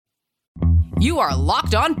You are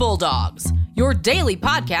Locked On Bulldogs, your daily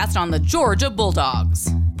podcast on the Georgia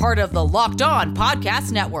Bulldogs. Part of the Locked On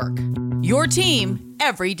Podcast Network. Your team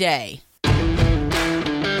every day.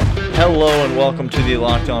 Hello and welcome to the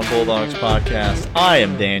Locked On Bulldogs podcast. I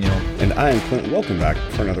am Daniel. And I am Clint. Welcome back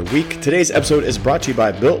for another week. Today's episode is brought to you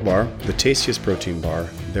by Built Bar, the tastiest protein bar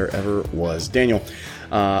there ever was. Daniel,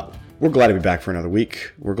 we're glad to be back for another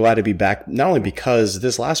week. We're glad to be back not only because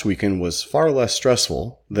this last weekend was far less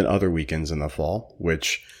stressful than other weekends in the fall,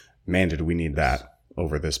 which, man, did we need that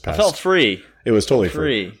over this past... I felt free. It was totally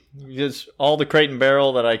free. Just all the Crate and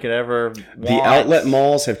Barrel that I could ever want. The outlet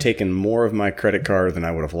malls have taken more of my credit card than I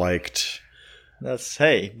would have liked.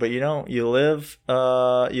 But you live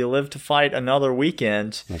to fight another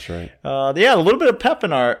weekend. That's right. A little bit of pep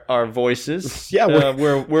in our voices. Yeah,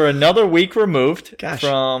 we're another week removed.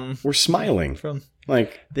 We're smiling from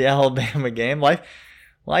like the Alabama game.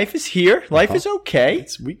 Life is here. Life is okay.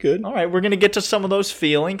 We good. All right, we're going to get to some of those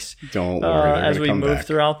feelings. Don't worry, as we move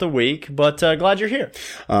throughout the week. But glad you're here.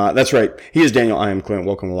 That's right. He is Daniel. I am Clint.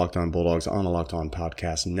 Welcome to Locked On Bulldogs on the Locked On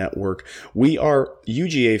Podcast Network. We are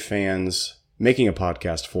UGA fans making a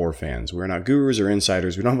podcast for fans. We're not gurus or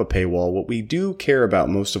insiders. We don't have a paywall. What we do care about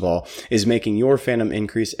most of all is making your fandom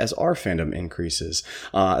increase as our fandom increases.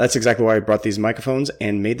 That's exactly why I brought these microphones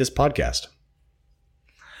and made this podcast.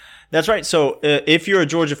 That's right. So if you're a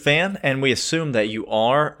Georgia fan, and we assume that you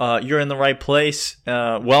are, you're in the right place.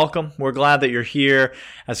 Welcome. We're glad that you're here.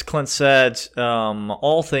 As Clint said,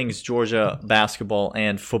 all things Georgia basketball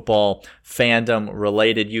and football fandom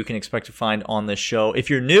related you can expect to find on this show. If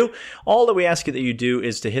you're new, all that we ask you that you do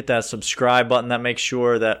is to hit that subscribe button. That makes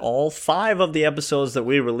sure that all 5 of the episodes that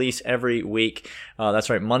we release every week, that's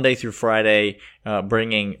right, Monday through Friday,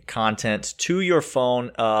 bringing content to your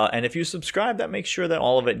phone. And if you subscribe, that makes sure that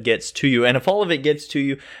all of it gets to you. And if all of it gets to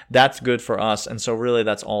you, that's good for us. And so really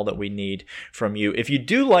that's all that we need from you. If you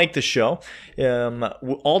do like the show,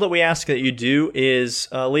 all that we ask that you do is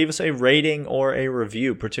leave us a rating or a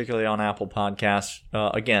review, particularly on Apple Podcasts.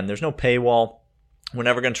 Again, there's no paywall. We're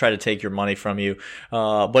never going to try to take your money from you.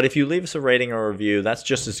 But if you leave us a rating or a review, that's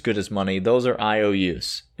just as good as money. Those are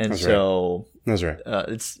IOUs. And that's so right. That's right.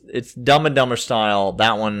 It's Dumb and Dumber style.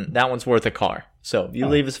 That one's worth a car. So if you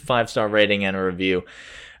leave us a 5-star rating and a review,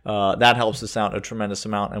 that helps us out a tremendous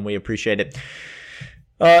amount, and we appreciate it.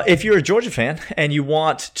 If you're a Georgia fan and you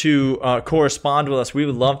want to correspond with us, we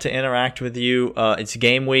would love to interact with you. It's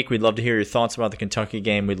game week. We'd love to hear your thoughts about the Kentucky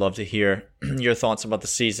game. We'd love to hear your thoughts about the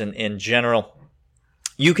season in general.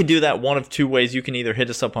 You can do that one of 2 ways. You can either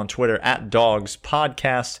hit us up on Twitter at Dogs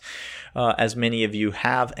Podcast, as many of you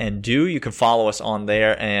have and do. You can follow us on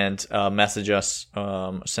there and message us,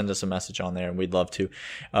 send us a message on there, and we'd love to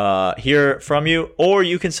hear from you. Or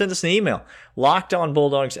you can send us an email,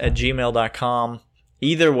 lockedonbulldogs@gmail.com.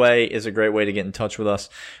 Either way is a great way to get in touch with us.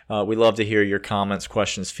 We love to hear your comments,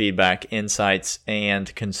 questions, feedback, insights,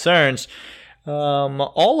 and concerns.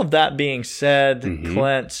 All of that being said,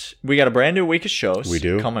 Clint, we got a brand new week of shows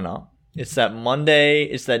coming up. It's that Monday,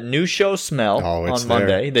 it's that new show smell on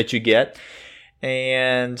Monday that you get.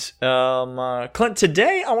 And Clint,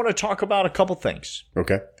 today I want to talk about a couple things.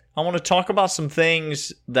 Okay. I want to talk about some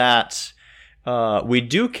things that we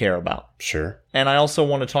do care about. Sure. And I also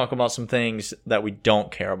want to talk about some things that we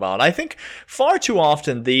don't care about. I think far too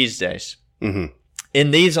often these days,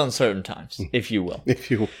 in these uncertain times, if you will,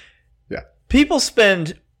 people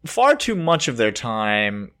spend far too much of their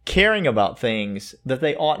time caring about things that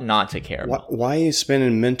they ought not to care about. Why are you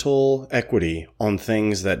spending mental equity on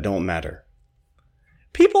things that don't matter?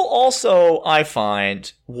 People also, I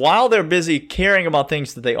find, while they're busy caring about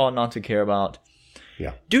things that they ought not to care about,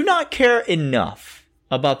 do not care enough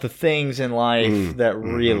about the things in life that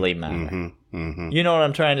really matter. You know what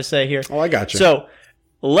I'm trying to say here? Oh, I got you. So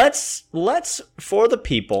let's for the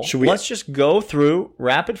people, let's just go through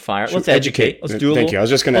rapid fire. Let's educate. Let's do a little. Thank you. I was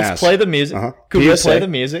just going to ask. Let's play the music. Could we play the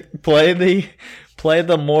music? Play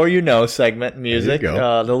the more you know segment music. There you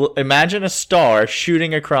go. Imagine a star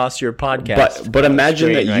shooting across your podcast. But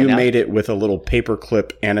imagine that you made it with a little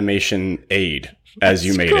paperclip animation aid as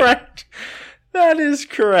you made it. Correct. That is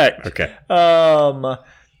correct. Okay.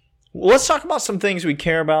 Let's talk about some things we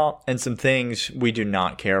care about and some things we do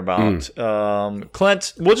not care about.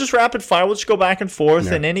 Clint, we'll just rapid fire. We'll just go back and forth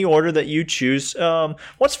in any order that you choose.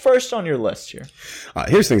 What's first on your list here?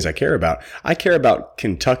 Here's things I care about. I care about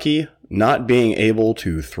Kentucky not being able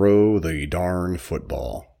to throw the darn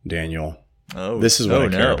football, Daniel. This is what I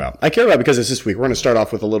care about. I care about because it's this week. We're going to start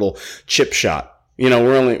off with a little chip shot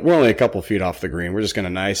We're only a couple feet off the green. We're just going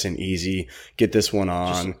to nice and easy get this one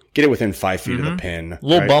on, get it within 5 feet of the pin. A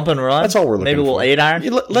little bump and run. That's all we're looking for. Maybe a little 8-iron.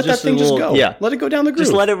 Let that thing just go. Yeah. Let it go down the groove.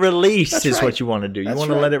 Just let it release. That's is right. what you want to do. You That's want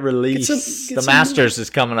to right. let it release. Get The Masters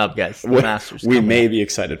is coming up, guys. The Masters. We may be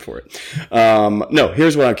excited for it. No,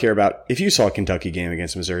 here's what I care about. If you saw a Kentucky game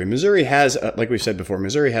against Missouri, Missouri has, like we've said before,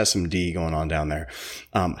 Missouri has some D going on down there.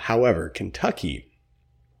 However, Kentucky,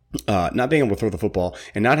 not being able to throw the football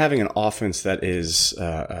and not having an offense that is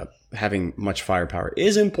having much firepower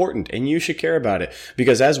is important, and you should care about it,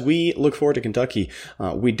 because as we look forward to Kentucky,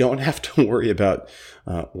 we don't have to worry about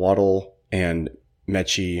Waddle and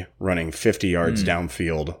Mechie running 50 yards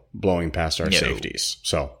downfield, blowing past our safeties.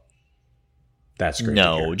 So that's great.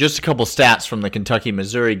 No, just a couple stats from the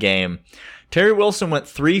Kentucky-Missouri game. Terry Wilson went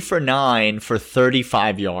 3 for 9 for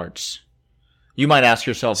 35 yards. You might ask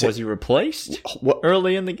yourself, was he replaced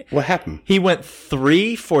early in the game? What happened? He went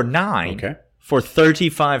 3 for 9 for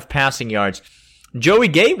 35 passing yards. Joey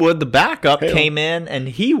Gatewood, the backup, came in and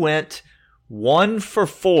he went 1 for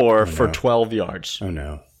 4 for 12 yards. Oh,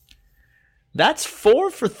 no. That's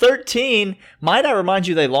 4 for 13. Might I remind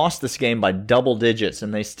you, they lost this game by double digits,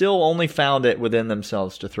 and they still only found it within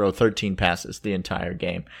themselves to throw 13 passes the entire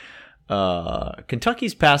game.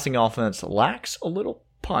 Kentucky's passing offense lacks a little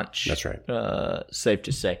punch. That's right. Safe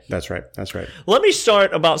to say. That's right. Let me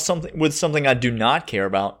start with something I do not care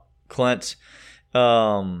about, Clint.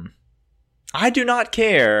 I do not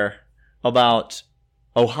care about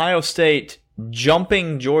Ohio State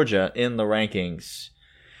jumping Georgia in the rankings.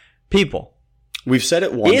 People, we've said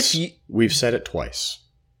it once. We've said it twice.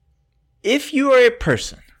 If you are a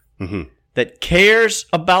person that cares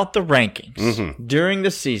about the rankings during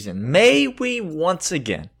the season, may we once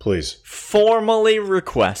again formally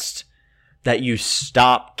request that you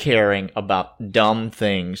stop caring about dumb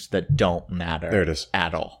things that don't matter. There it is.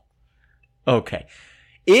 At all. Okay.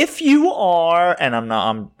 If you are, and I'm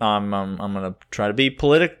going to try to be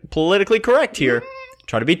politically correct here,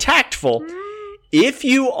 try to be tactful. If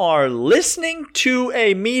you are listening to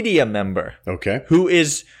a media member who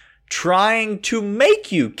is trying to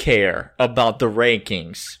make you care about the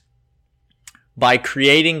rankings by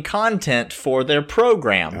creating content for their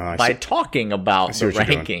program, by talking about the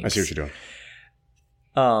rankings. I see what you're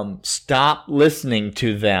doing. Stop listening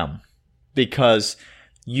to them, because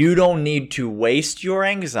you don't need to waste your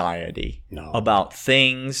anxiety about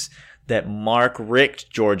things that Mark Richt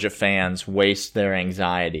Georgia fans waste their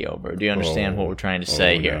anxiety over. Do you understand what we're trying to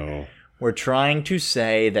say here? No. We're trying to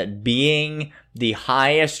say that being the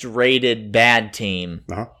highest rated bad team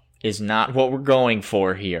is not what we're going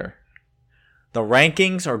for here. The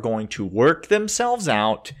rankings are going to work themselves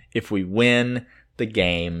out if we win the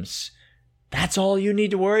games. That's all you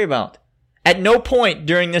need to worry about. At no point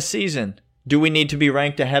during this season do we need to be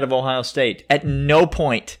ranked ahead of Ohio State. At no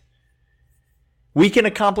point. We can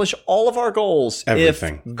accomplish all of our goals if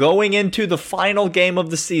going into the final game of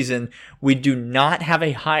the season, we do not have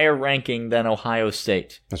a higher ranking than Ohio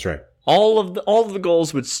State. That's right. All of the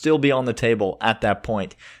goals would still be on the table at that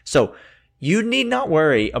point. So you need not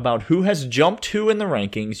worry about who has jumped who in the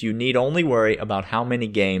rankings. You need only worry about how many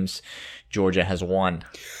games Georgia has won.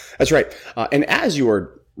 That's right. And as you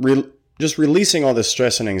are just releasing all this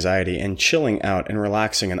stress and anxiety and chilling out and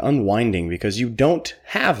relaxing and unwinding, because you don't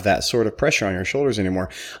have that sort of pressure on your shoulders anymore.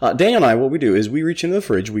 Daniel and I, what we do is we reach into the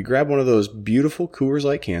fridge, we grab one of those beautiful Coors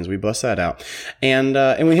Light cans, we bust that out, and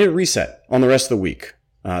we hit a reset on the rest of the week.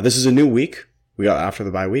 This is a new week. We got after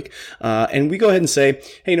the bye week. And we go ahead and say,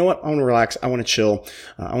 hey, you know what? I want to relax. I want to chill.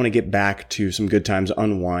 I want to get back to some good times,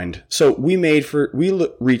 unwind. So we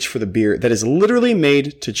reach for the beer that is literally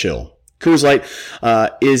made to chill. Coors Light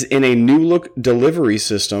is in a new look delivery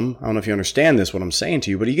system. I don't know if you understand this, what I'm saying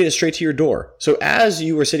to you, but you get it straight to your door. So as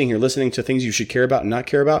you are sitting here listening to things you should care about and not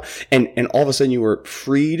care about, and all of a sudden you are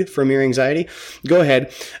freed from your anxiety, go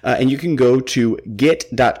ahead and you can go to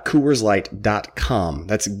get.coorslight.com.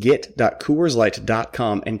 That's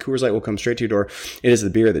get.coorslight.com, and Coors Light will come straight to your door. It is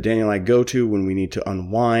the beer that Daniel and I go to when we need to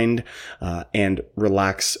unwind and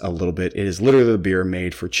relax a little bit. It is literally the beer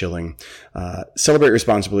made for chilling. Celebrate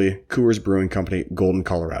responsibly. Coors Brewing Company, Golden,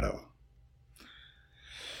 Colorado.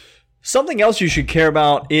 Something else you should care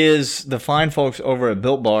about is the fine folks over at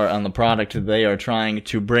Built Bar on the product that they are trying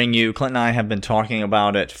to bring you. Clint and I have been talking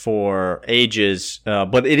about it for ages,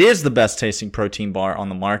 but it is the best tasting protein bar on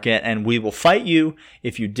the market, and we will fight you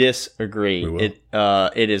if you disagree.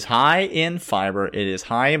 It is high in fiber. It is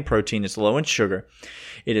high in protein. It's low in sugar.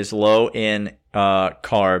 It is low in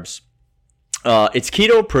carbs. It's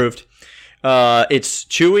keto approved. It's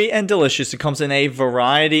chewy and delicious. It comes in a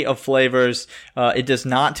variety of flavors. It does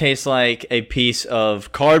not taste like a piece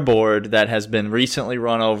of cardboard that has been recently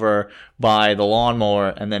run over by the lawnmower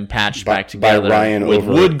and then patched back together by Ryan with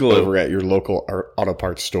wood glue. over at your local auto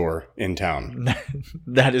parts store in town.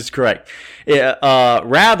 That is correct.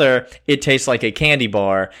 Rather, it tastes like a candy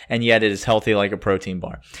bar, and yet it is healthy like a protein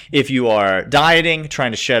bar. If you are dieting,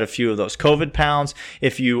 trying to shed a few of those COVID pounds,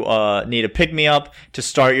 if you need a pick-me-up to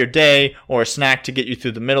start your day, or a snack to get you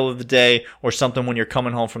through the middle of the day, or something when you're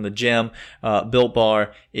coming home from the gym, Built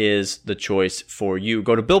Bar is the choice for you.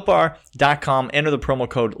 Go to BuiltBar.com, enter the promo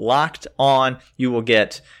code LOCKEDON. You will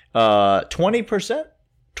get 20%?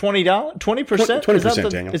 $20? 20%,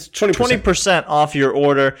 Daniel. It's 20% off your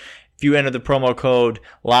order if you enter the promo code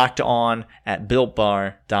LOCKEDON at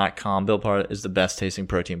BuiltBar.com. Built Bar is the best tasting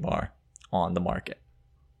protein bar on the market.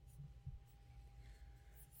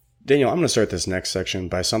 Daniel, I'm going to start this next section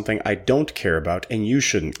by something I don't care about and you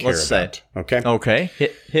shouldn't care about. Okay? Okay.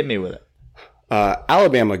 Hit me with it.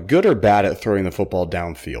 Alabama, good or bad at throwing the football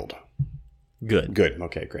downfield? Good. Good.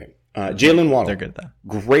 Okay, great. Jalen Waddle. They're good, though.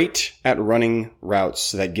 Great at running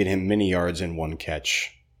routes that get him many yards in one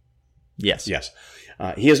catch. Yes. Yes.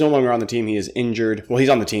 He is no longer on the team. He is injured. Well, he's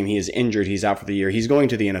on the team. He is injured. He's out for the year. He's going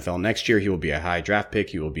to the NFL next year. He will be a high draft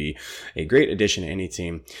pick. He will be a great addition to any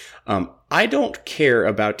team. I don't care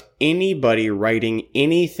about anybody writing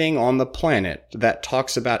anything on the planet that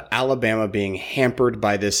talks about Alabama being hampered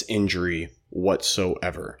by this injury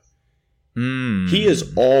whatsoever. He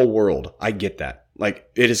is all world. I get that. Like,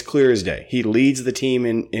 it is clear as day. He leads the team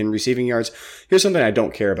in receiving yards. Here's something I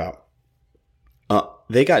don't care about.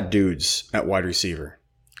 They got dudes at wide receiver.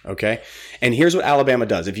 Okay. And here's what Alabama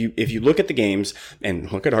does. If you look at the games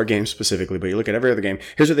and look at our game specifically, but you look at every other game,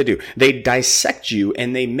 here's what they do. They dissect you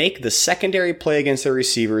and they make the secondary play against their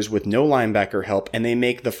receivers with no linebacker help. And they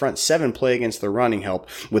make the front seven play against the running help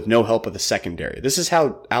with no help of the secondary. This is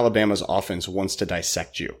how Alabama's offense wants to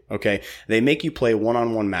dissect you. Okay. They make you play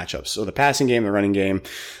one-on-one matchups. So the passing game, the running game,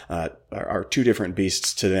 are two different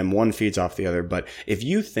beasts to them. One feeds off the other. But if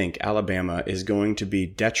you think Alabama is going to be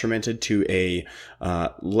detrimented to a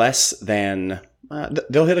less than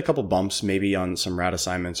they'll hit a couple bumps maybe on some route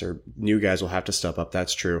assignments, or new guys will have to step up.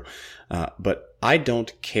 That's true. But I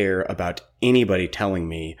don't care about anybody telling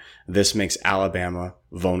me this makes Alabama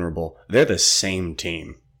vulnerable. They're the same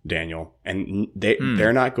team, Daniel, and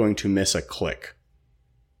they're not going to miss a click.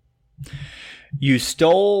 You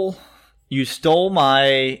stole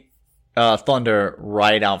my thunder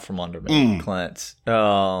right out from under me, Clint.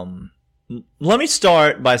 Let me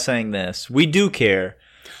start by saying this. We do care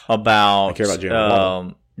about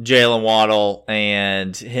Jalen Waddle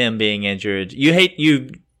and him being injured. You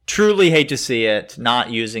truly hate to see it,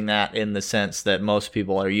 not using that in the sense that most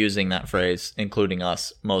people are using that phrase, including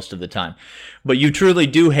us most of the time. But you truly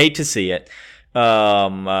do hate to see it.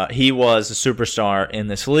 He was a superstar in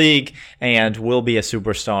this league and will be a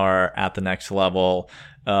superstar at the next level.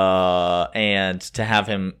 And to have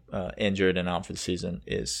him injured and out for the season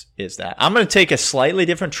is that. I'm going to take a slightly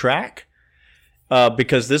different track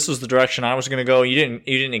because this was the direction I was going to go. You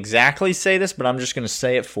didn't exactly say this, but I'm just going to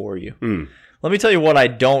say it for you. Let me tell you what I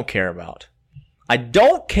don't care about. I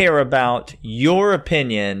don't care about your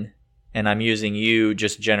opinion, and I'm using you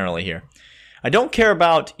just generally here. I don't care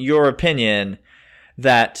about your opinion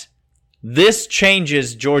that this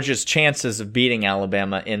changes Georgia's chances of beating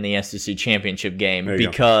Alabama in the SEC championship game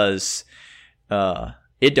because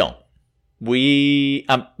it don't.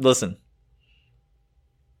 Listen,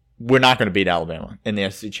 we're not going to beat Alabama in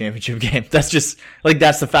the SEC championship game. That's just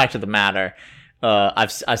that's the fact of the matter. I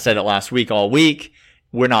said it last week, all week.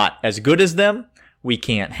 We're not as good as them. We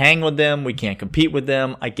can't hang with them. We can't compete with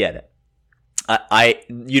them. I get it.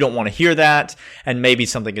 You don't want to hear that, and maybe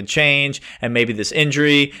something can change, and maybe this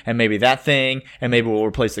injury, and maybe that thing, and maybe we'll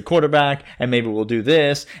replace the quarterback, and maybe we'll do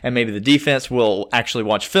this, and maybe the defense will actually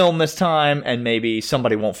watch film this time, and maybe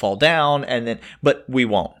somebody won't fall down, but we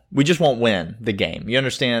won't. We just won't win the game. You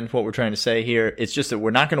understand what we're trying to say here? It's just that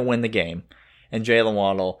we're not going to win the game, and Jalen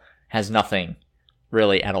Waddle has nothing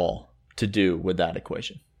really at all to do with that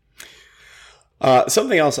equation.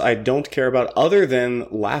 Something else I don't care about other than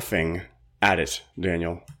laughing at it,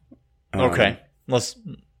 Daniel. Okay, let's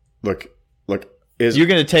look. You're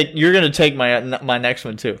gonna take my next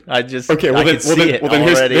one too. I can see it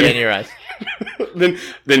already in your eyes. then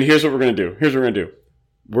here's what we're gonna do.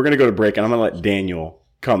 We're gonna go to break, and I'm gonna let Daniel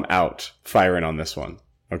come out firing on this one.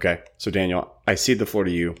 Okay, so Daniel, I cede the floor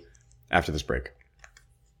to you after this break.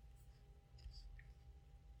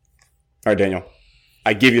 All right, Daniel,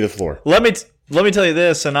 I give you the floor. Let me tell you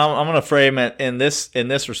this, and I'm going to frame it in this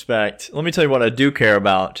respect. Let me tell you what I do care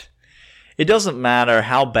about it doesn't matter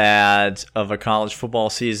how bad of a college football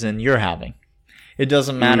season you're having. It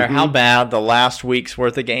doesn't matter how bad the last week's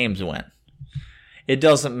worth of games went. It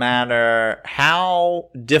doesn't matter how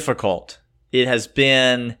difficult it has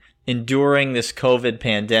been enduring this COVID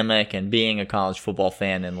pandemic and being a college football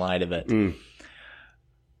fan in light of it.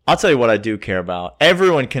 I'll tell you what I do care about.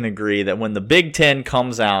 Everyone can agree that when the Big Ten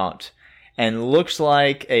comes out and looks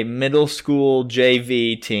like a middle school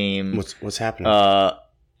JV team, what's happening?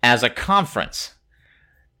 As a conference,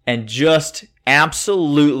 and just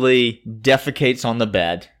absolutely defecates on the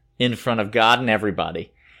bed in front of God and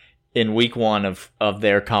everybody in week 1 of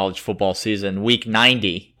their college football season, week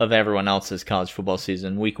 90 of everyone else's college football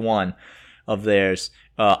season, week 1 of theirs.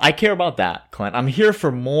 I care about that, Clint. I'm here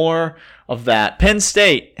for more of that. Penn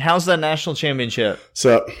State, how's that national championship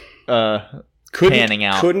So panning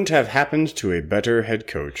out? Couldn't have happened to a better head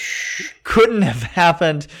coach. Couldn't have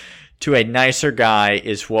happened to a nicer guy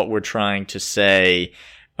is what we're trying to say.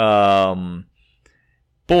 Boy,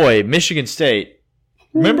 Michigan State.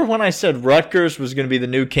 Remember when I said Rutgers was going to be the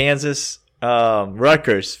new Kansas?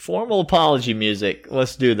 Rutgers, formal apology music.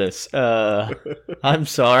 Let's do this. I'm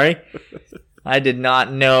sorry. I did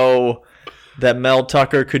not know that Mel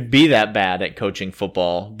Tucker could be that bad at coaching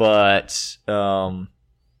football, but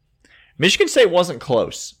Michigan State wasn't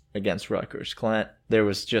close against Rutgers, Clint. There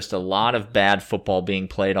was just a lot of bad football being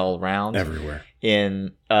played all around. Everywhere.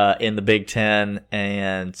 In the Big Ten,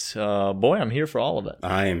 and boy, I'm here for all of it.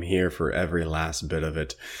 I am here for every last bit of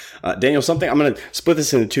it. Daniel, I'm going to split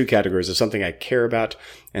this into 2 categories of something I care about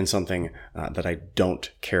and something that I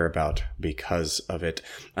don't care about because of it.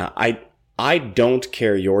 I don't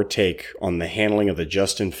care your take on the handling of the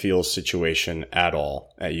Justin Fields situation at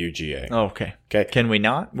all at UGA. Okay. Okay. Can we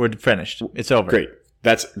not? We're finished. It's over. Great.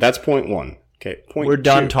 That's point 1. Okay. We're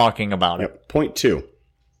done talking about it. Yep. Point 2.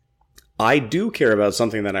 I do care about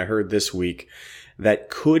something that I heard this week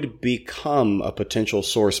that could become a potential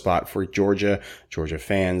sore spot for Georgia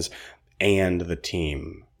fans, and the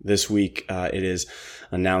team. This week, it is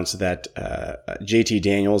announced that JT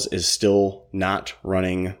Daniels is still not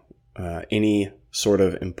running any sort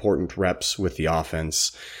of important reps with the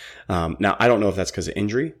offense. Now, I don't know if that's because of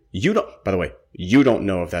injury. By the way, you don't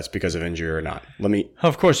know if that's because of injury or not.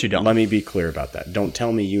 Of course you don't. Let me be clear about that. Don't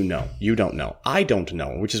tell me you know. You don't know. I don't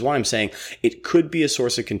know, which is why I'm saying it could be a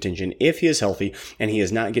source of contention if he is healthy and he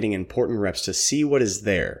is not getting important reps to see what is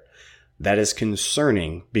there. That is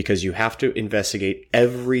concerning because you have to investigate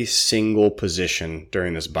every single position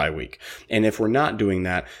during this bye week. And if we're not doing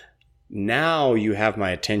that, now you have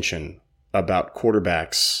my attention about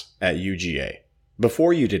quarterbacks at UGA.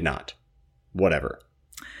 Before you did not. Whatever.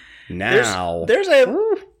 Now there's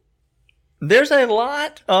a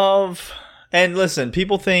lot of, and listen,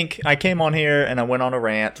 people think I came on here and I went on a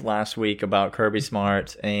rant last week about Kirby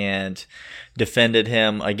Smart and defended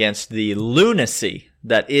him against the lunacy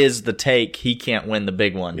that is the take he can't win the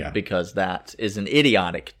big one because that is an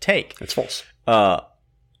idiotic take. It's false.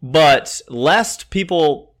 But lest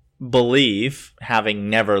people believe, having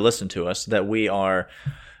never listened to us, that we are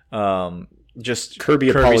just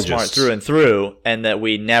Kirby Smart through and through, and that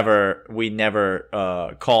we never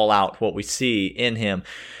call out what we see in him.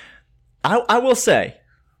 I will say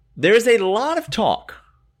there's a lot of talk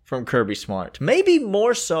from Kirby Smart, maybe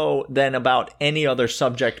more so than about any other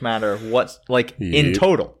subject matter. In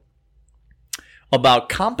total, about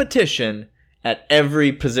competition at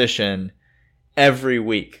every position every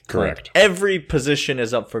week. Correct. Every position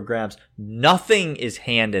is up for grabs. Nothing is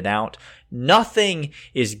handed out. Nothing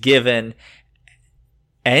is given.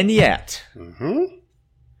 And yet,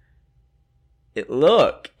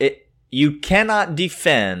 you cannot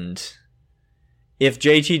defend if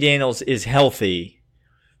JT Daniels is healthy,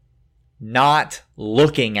 not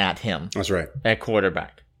looking at him. That's right. At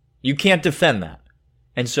quarterback. You can't defend that.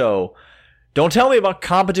 And so, don't tell me about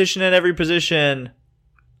competition at every position.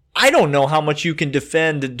 I don't know how much you can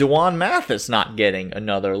defend D'Wan Mathis not getting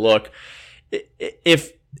another look.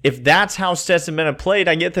 If that's how Stetson Bennett played,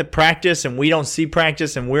 I get that practice and we don't see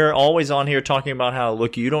practice, and we're always on here talking about how,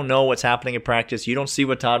 look, you don't know what's happening at practice. You don't see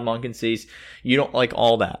what Todd Monken sees. You don't like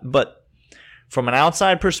all that. But from an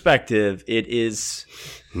outside perspective, it is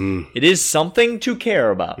something to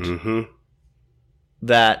care about. Mm-hmm.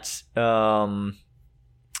 That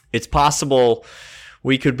it's possible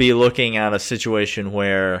we could be looking at a situation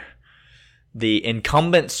where the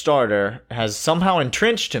incumbent starter has somehow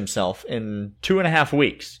entrenched himself in 2.5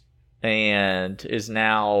 weeks and is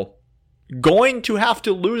now going to have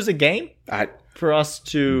to lose a game for us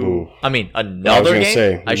to... Boo. I mean, another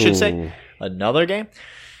game? I should say another game.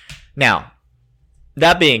 Now,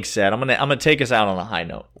 that being said, I'm gonna take us out on a high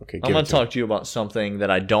note. Okay, I'm gonna talk to you about something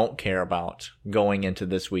that I don't care about going into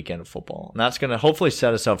this weekend of football, and that's gonna hopefully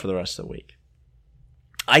set us up for the rest of the week.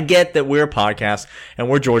 I get that we're a podcast and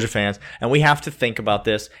we're Georgia fans, and we have to think about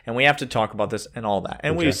this and we have to talk about this and all that,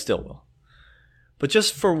 and we still will. But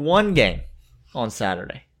just for one game on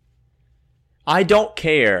Saturday, I don't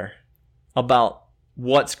care about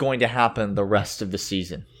what's going to happen the rest of the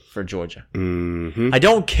season for Georgia. I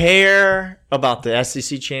don't care about the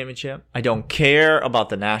SEC championship. I don't care about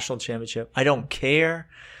the national championship. I don't care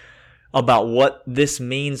about what this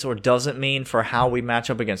means or doesn't mean for how we match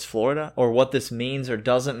up against Florida, or what this means or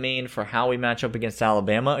doesn't mean for how we match up against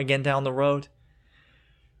Alabama again down the road.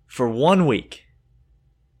 For 1 week,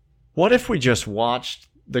 what if we just watched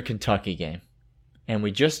the Kentucky game and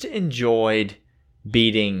we just enjoyed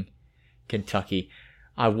beating Kentucky?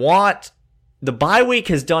 The bye week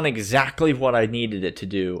has done exactly what I needed it to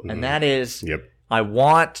do, and that is I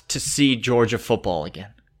want to see Georgia football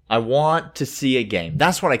again. I want to see a game.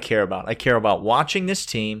 That's what I care about. I care about watching this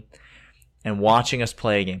team and watching us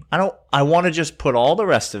play a game. I want to just put all the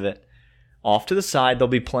rest of it off to the side. There'll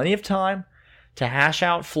be plenty of time to hash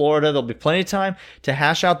out Florida. There'll be plenty of time to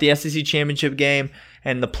hash out the SEC championship game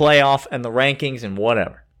and the playoff and the rankings and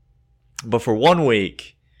whatever. But for 1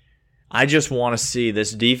 week, I just want to see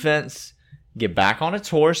this defense get back on its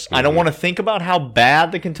horse. I don't want to think about how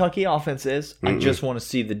bad the Kentucky offense is. I just want to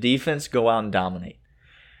see the defense go out and dominate.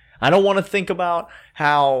 I don't want to think about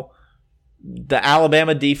how the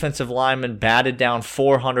Alabama defensive lineman batted down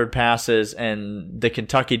 400 passes and the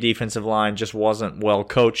Kentucky defensive line just wasn't well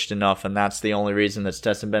coached enough, and that's the only reason that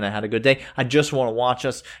Stetson Bennett had a good day. I just want to watch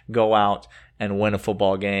us go out and win a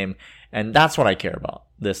football game, and that's what I care about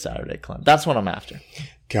this Saturday, Clint. That's what I'm after.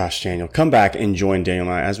 Gosh, Daniel, come back and join Daniel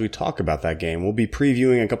and I as we talk about that game. We'll be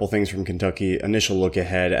previewing a couple things from Kentucky, initial look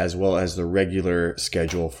ahead, as well as the regular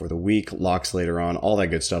schedule for the week, locks later on, all that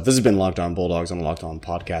good stuff. This has been Locked On Bulldogs on the Locked On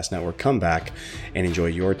Podcast Network. Come back and enjoy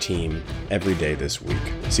your team every day this week.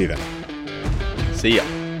 See you then. See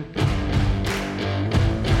ya.